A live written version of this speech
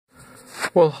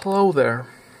Well, hello there.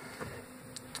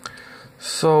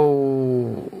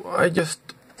 So, I just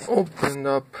opened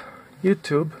up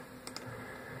YouTube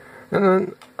and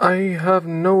then I have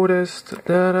noticed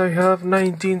that I have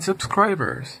 19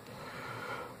 subscribers,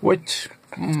 which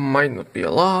might not be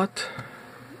a lot,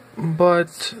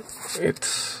 but it's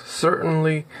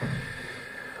certainly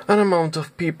an amount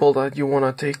of people that you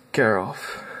want to take care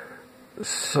of.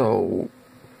 So,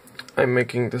 I'm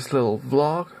making this little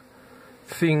vlog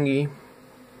thingy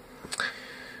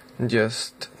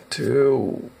just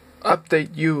to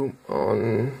update you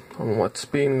on what's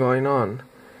been going on.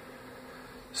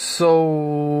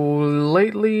 So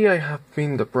lately I have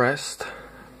been depressed,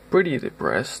 pretty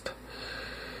depressed,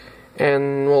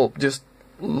 and well, just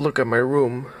look at my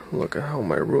room, look at how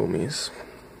my room is.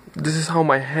 This is how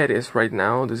my head is right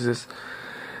now. This is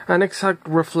an exact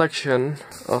reflection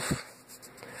of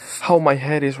how my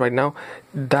head is right now.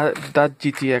 That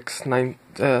GTX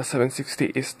 760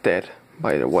 is dead,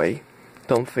 by the way.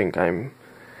 Don't think I'm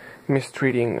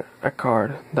mistreating a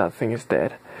card. That thing is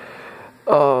dead.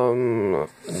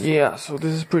 Yeah, so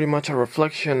this is pretty much a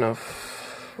reflection of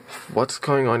what's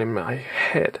going on in my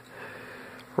head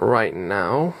right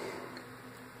now.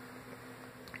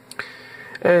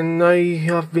 And I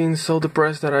have been so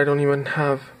depressed that I don't even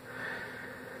have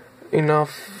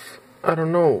enough, I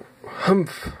don't know,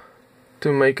 humph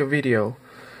to make a video.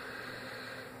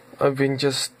 I've been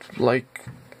just like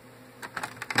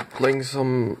playing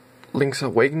some Link's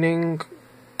Awakening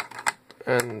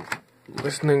and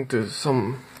listening to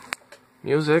some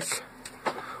music.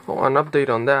 Oh, an update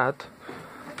on that.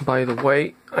 By the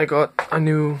way, I got a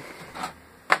new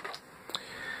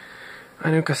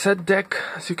cassette deck,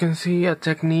 as you can see, a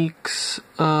Technics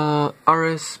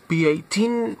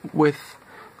RS-B18 with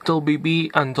Dolby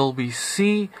B and Dolby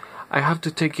C. I have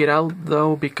to take it out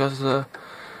though because the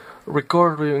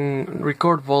record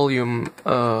volume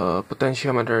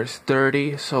potentiometer is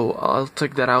dirty, so I'll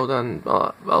take that out and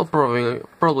I'll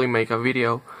probably make a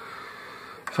video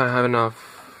if I have enough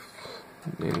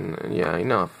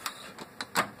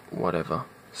whatever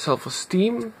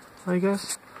self-esteem, I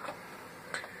guess.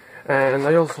 And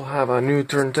I also have a new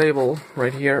turntable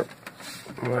right here.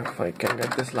 If I can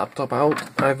get this laptop out.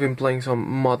 I've been playing some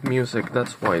mod music,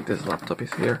 that's why this laptop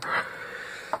is here.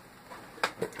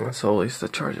 So is the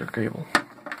charger cable.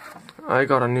 I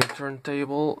got a new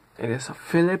turntable. It is a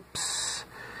Philips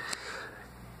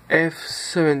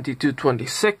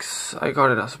F7226. I got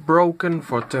it as broken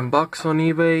for 10 bucks on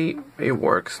eBay. It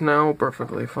works now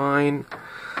perfectly fine.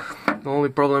 The only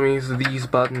problem is these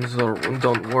buttons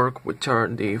don't work, which are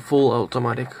the full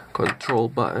automatic control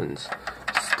buttons.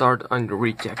 Start and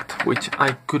reject, which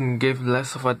I couldn't give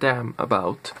less of a damn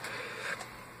about.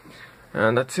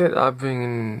 And that's it. I've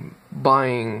been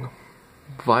buying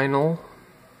vinyl.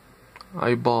 I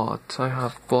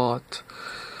have bought,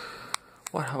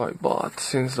 what have I bought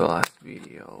since the last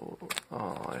video?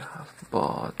 I have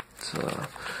bought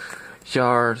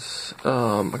Jar's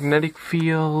magnetic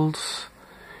fields.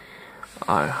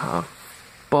 I have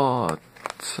bought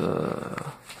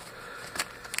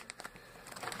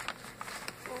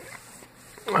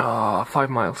 5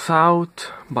 Miles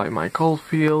Out by Mike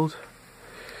Oldfield.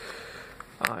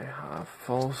 I have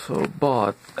also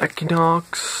bought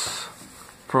Equinox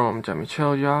from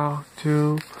Jean-Michel Jarre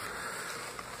too.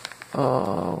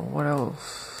 What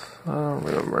else? I don't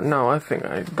remember. No, I think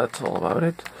that's all about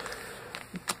it.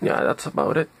 Yeah, that's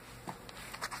about it.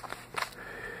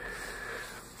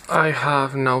 I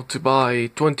have now to buy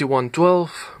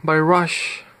 2112 by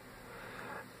Rush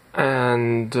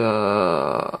and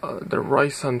The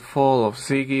Rise and Fall of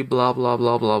Ziggy blah blah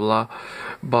blah blah blah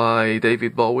by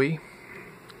David Bowie.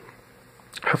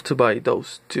 I have to buy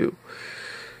those two.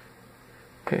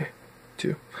 Okay,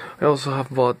 two. I also have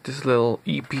bought this little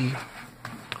EP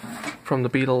from the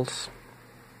Beatles,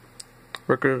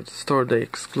 record store day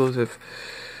exclusive.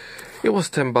 It was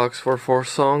 10 bucks for 4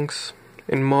 songs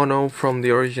in mono from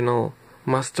the original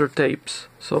master tapes,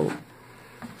 so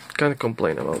can't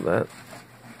complain about that.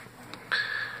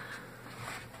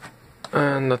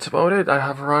 And that's about it. I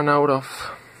have run out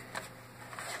of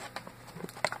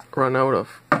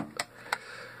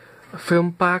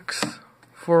film packs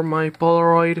for my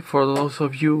Polaroid. For those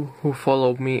of you who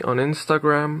follow me on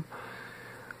Instagram,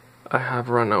 I have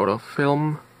run out of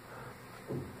film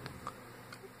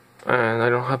and I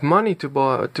don't have money to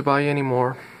buy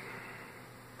anymore.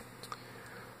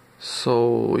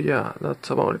 So yeah, that's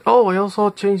about it. Oh, I also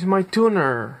changed my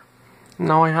tuner.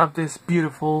 Now I have this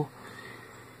beautiful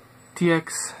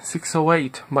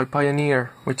TX608 by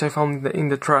Pioneer, which I found in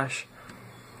the trash.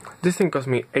 This thing cost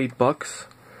me 8 bucks.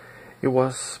 It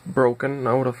was broken,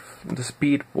 the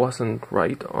speed wasn't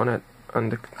right on it,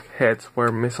 and the heads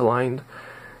were misaligned.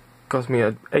 Cost me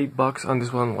 $8, and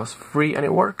this one was free, and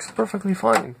it works perfectly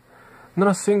fine. Not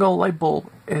a single light bulb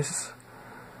is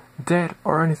dead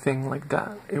or anything like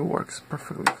that. It works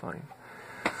perfectly fine.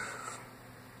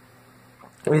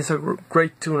 It's a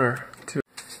great tuner too.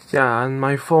 Yeah, and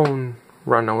my phone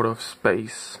ran out of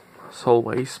space as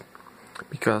always,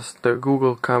 because the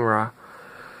Google camera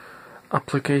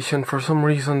application for some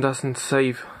reason doesn't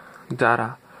save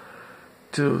data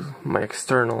to my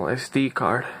external SD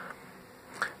card.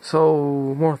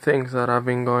 So, more things that have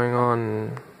been going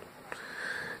on.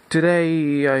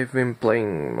 Today I've been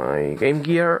playing my Game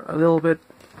Gear a little bit.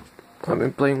 I've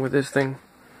been playing with this thing.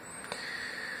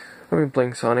 I've been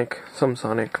playing Sonic, some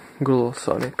Sonic, good old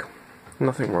Sonic.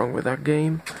 Nothing wrong with that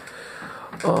game.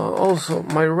 Also,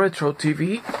 my retro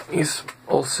TV is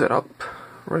all set up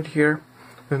right here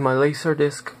with my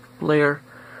Laserdisc player.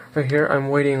 Right here, I'm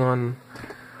waiting on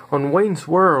Wayne's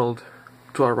World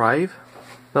to arrive.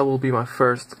 That will be my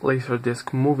first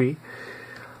Laserdisc movie,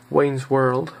 Wayne's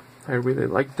World. I really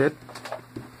liked it.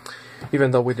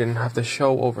 Even though we didn't have the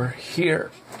show over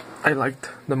here, I liked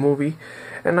the movie.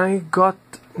 And I got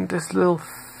this little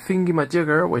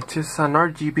thingy-majigger, which is an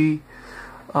RGB,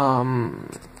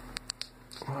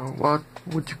 what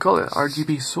would you call it?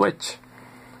 RGB switch.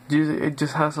 It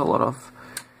just has a lot of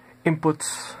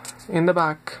inputs in the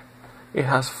back. It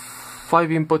has 5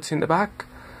 inputs in the back,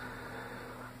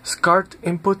 SCART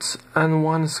inputs and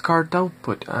 1 SCART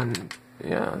output, and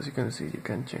yeah, as you can see, you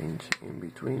can change in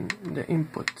between the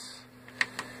inputs.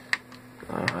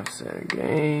 I have set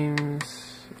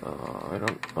games,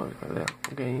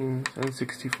 games, and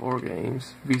 64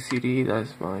 games, VCD,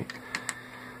 that's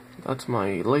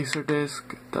my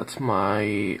Laserdisc, that's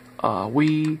my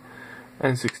Wii,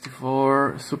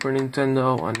 N64, Super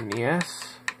Nintendo, and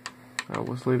NES. I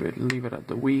will leave it at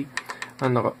the Wii.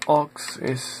 And the aux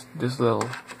is this little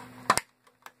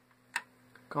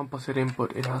composite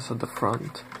input it has at the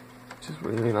front, which is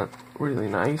really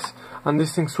nice. And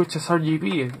this thing switches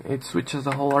RGB. It switches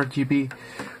the whole RGB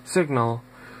signal.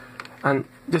 And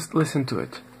just listen to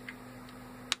it.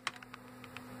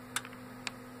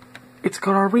 It's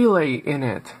got a relay in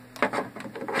it.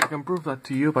 I can prove that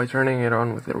to you by turning it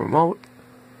on with the remote.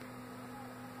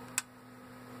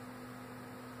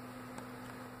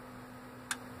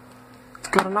 It's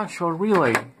got an actual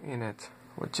relay in it,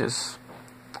 which is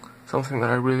something that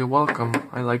I really welcome.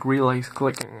 I like relays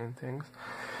clicking and things.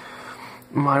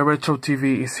 My retro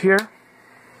TV is here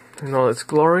in all its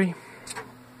glory.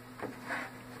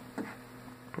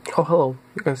 Oh, hello,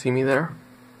 you can see me there.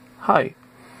 Hi.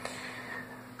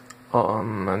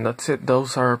 And that's it.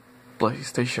 Those are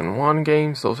PlayStation 1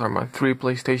 games. Those are my 3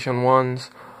 PlayStation 1s.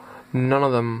 None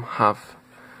of them have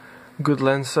good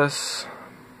lenses.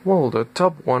 Well, the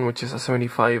top one, which is a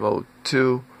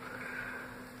 7502,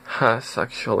 has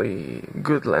actually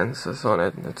good lenses on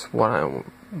it. That's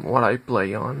what I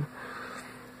play on.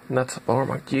 And that's a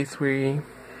PowerMac G3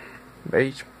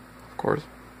 beige, of course.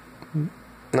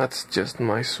 That's just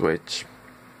my switch,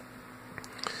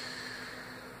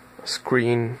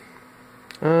 screen,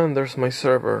 and there's my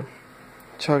server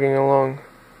chugging along.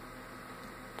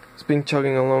 It's been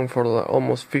chugging along for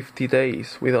almost 50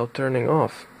 days without turning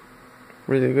off.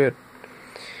 Really good.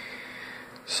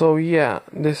 So yeah,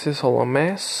 this is all a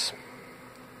mess.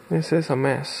 This is a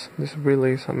mess. This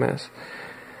really is a mess.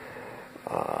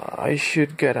 I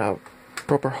should get a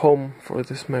proper home for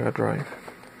this Mega Drive.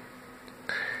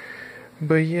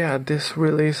 But yeah, this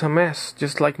really is a mess,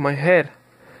 just like my head.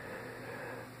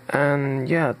 And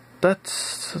yeah,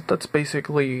 that's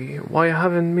basically why I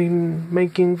haven't been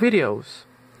making videos.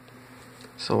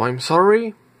 So I'm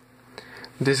sorry.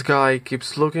 This guy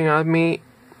keeps looking at me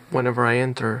whenever I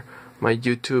enter my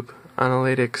YouTube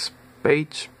analytics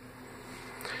page.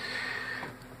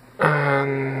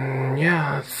 And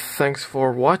yeah, thanks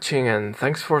for watching and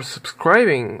thanks for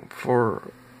subscribing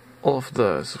for all of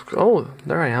the... Oh,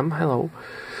 there I am, hello.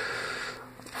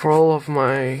 For all of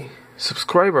my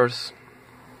subscribers.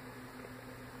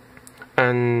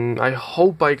 And I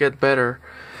hope I get better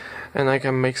and I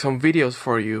can make some videos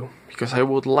for you, because I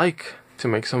would like to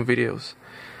make some videos.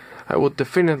 I would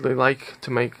definitely like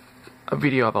to make a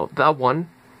video about that one,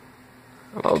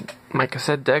 about my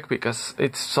cassette deck, because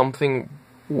it's something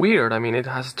weird. I mean, it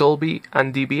has Dolby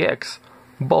and DBX,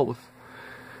 both.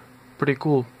 Pretty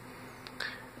cool.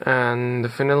 And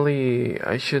definitely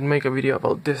I should make a video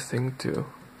about this thing too,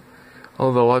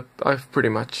 although I've pretty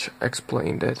much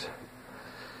explained it.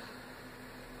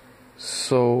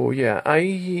 So yeah,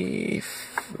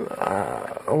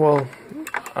 well,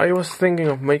 I was thinking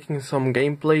of making some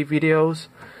gameplay videos,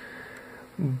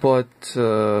 But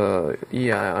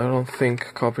yeah, I don't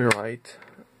think copyright.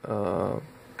 I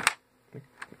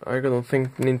don't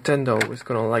think Nintendo is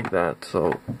gonna like that,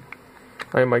 so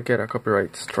I might get a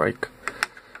copyright strike.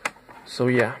 So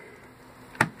yeah,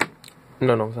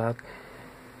 none of that.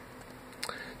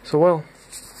 So well,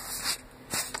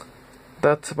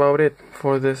 that's about it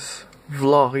for this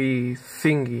vloggy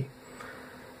thingy.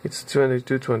 It's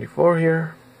 22:24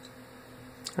 here,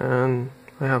 and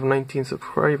I have 19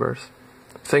 subscribers.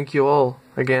 Thank you all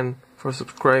again for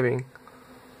subscribing.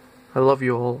 I love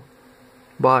you all.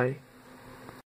 Bye.